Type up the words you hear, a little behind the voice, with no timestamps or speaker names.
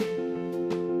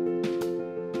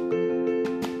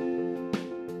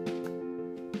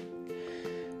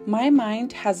My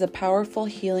mind has a powerful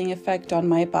healing effect on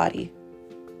my body.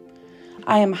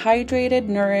 I am hydrated,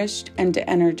 nourished, and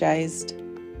energized.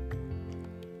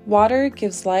 Water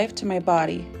gives life to my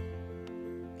body.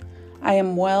 I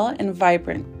am well and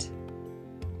vibrant.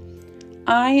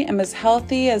 I am as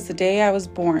healthy as the day I was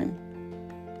born.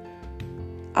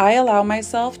 I allow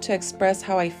myself to express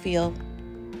how I feel.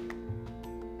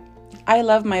 I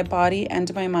love my body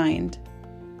and my mind.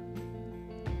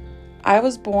 I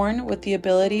was born with the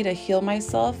ability to heal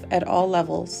myself at all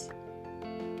levels.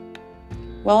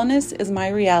 Wellness is my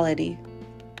reality.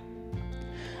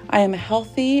 I am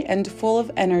healthy and full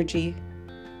of energy.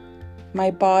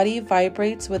 My body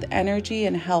vibrates with energy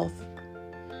and health.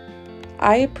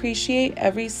 I appreciate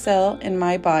every cell in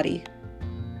my body.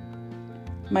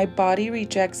 My body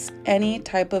rejects any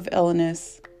type of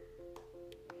illness.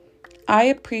 I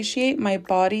appreciate my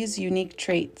body's unique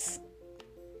traits.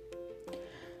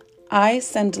 I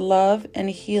send love and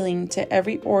healing to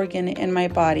every organ in my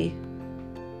body.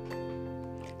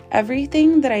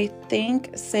 Everything that I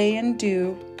think, say, and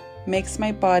do makes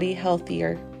my body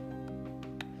healthier.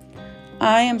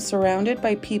 I am surrounded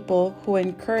by people who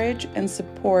encourage and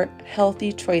support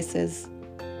healthy choices.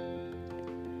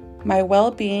 My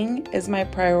well-being is my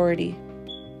priority.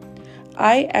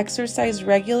 I exercise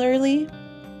regularly,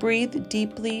 breathe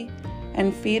deeply,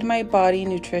 and feed my body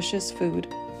nutritious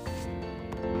food.